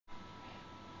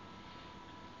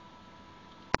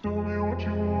grew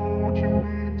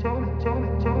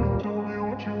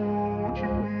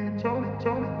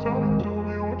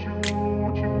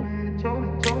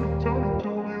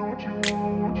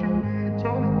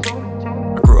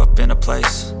up in a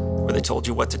place where they told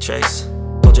you what to chase,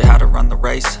 told you how to run the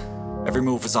race. Every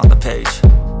move was on the page,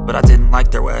 but I didn't like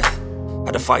their way.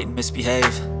 Had to fight and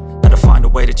misbehave, had to find a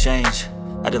way to change,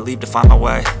 had to leave to find my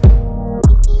way.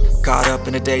 Caught up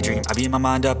in a daydream, I beat my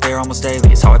mind up there almost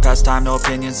daily. It's how I pass time, no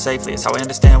opinions safely. It's how I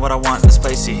understand what I want in this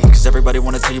place, see. Cause everybody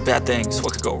wanna tell you bad things,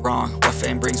 what could go wrong, what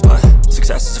fame brings. But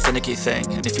success is a finicky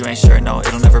thing, and if you ain't sure, no,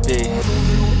 it'll never be.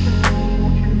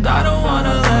 I don't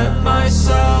wanna let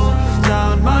myself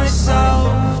down,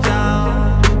 myself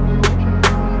down.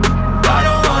 I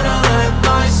don't wanna let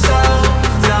myself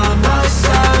down,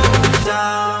 myself down.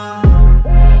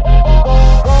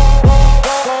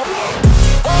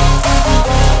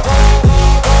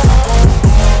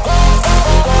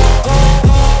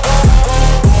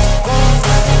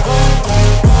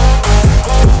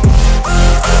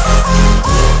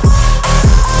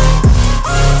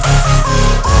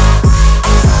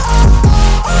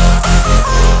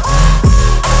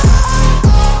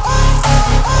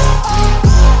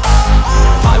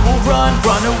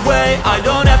 Run away, I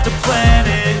don't have to plan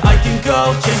it. I can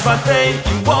go, change my fate,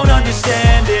 you won't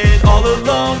understand it. All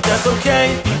alone, that's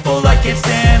okay, people I can't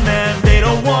stand them. They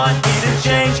don't want me to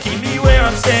change, keep me where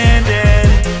I'm standing.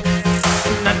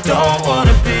 And I don't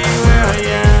wanna be where I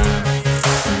am,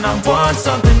 and I want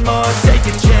something more, take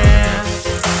a chance.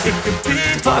 It could be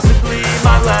possibly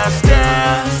my last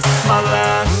dance, my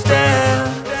last dance.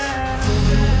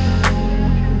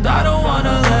 I don't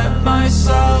wanna let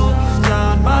myself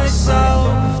down,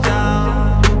 myself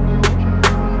down.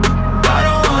 I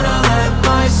don't wanna let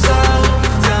myself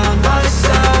down,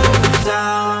 myself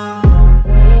down.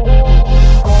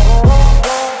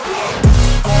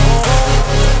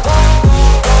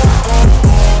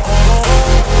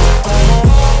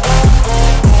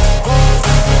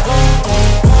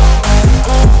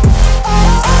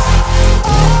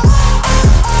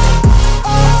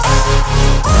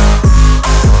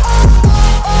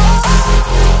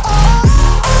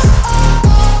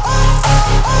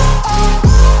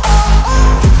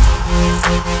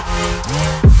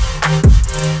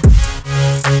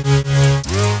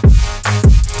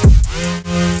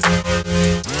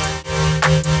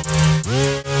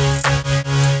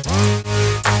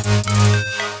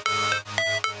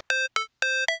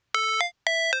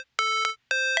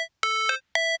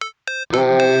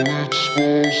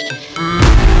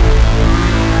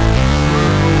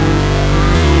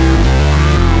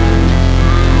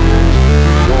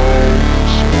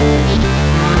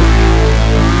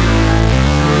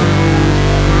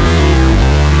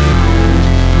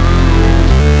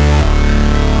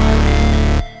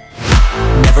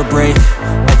 Never break,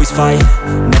 always fight,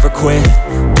 never quit,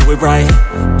 do it right,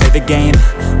 play the game,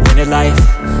 win it life,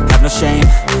 have no shame,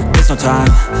 there's no time,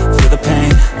 feel the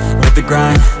pain, live the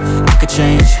grind, I could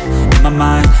change, in my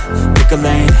mind, pick a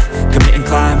lane, commit and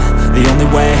climb, the only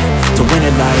way to win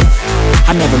it life.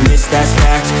 I never miss, that's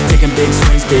fact, taking big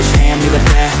swings, bitch, hand me the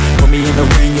bat, put me in the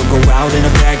ring, you'll go out in a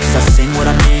bag, cause I sing what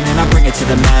I mean and I bring it to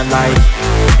the mad light.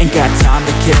 Ain't got time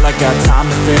to kill, I got time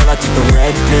to feel, I took the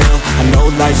red pill, I know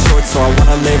life's short so I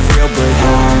wanna live real, but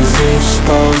how's it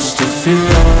supposed to feel?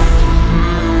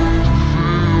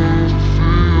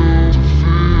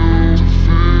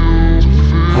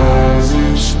 How's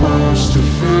it supposed to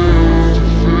feel?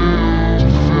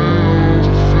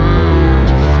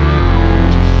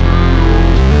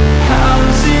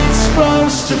 How's it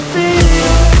supposed to feel?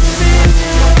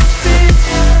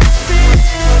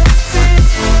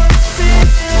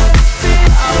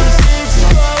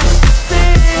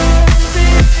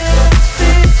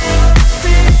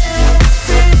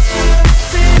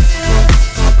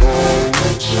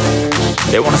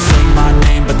 They wanna sing my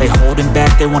name, but they holding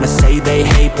back. They wanna say they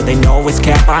hate, but they know it's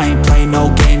cap. I ain't play no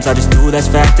games, I just do, that's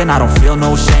fact. And I don't feel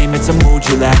no shame, it's a mood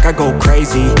you lack. I go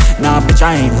crazy, nah bitch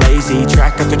I ain't lazy.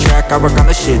 Track after track, I work on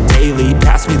this shit daily.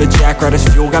 Pass me the jack, right as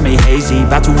fuel, got me hazy.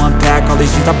 About to unpack all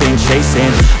these things I've been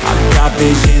chasing. I've got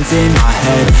visions in my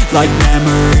head, like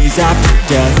memories after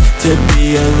death. To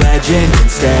be a legend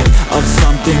instead of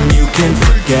something you can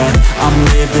forget. I'm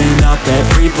living up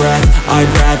every breath,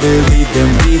 I'd rather lead than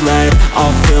be led.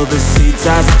 I'll fill the seats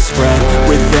as I spread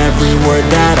with every word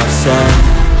that I've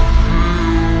said.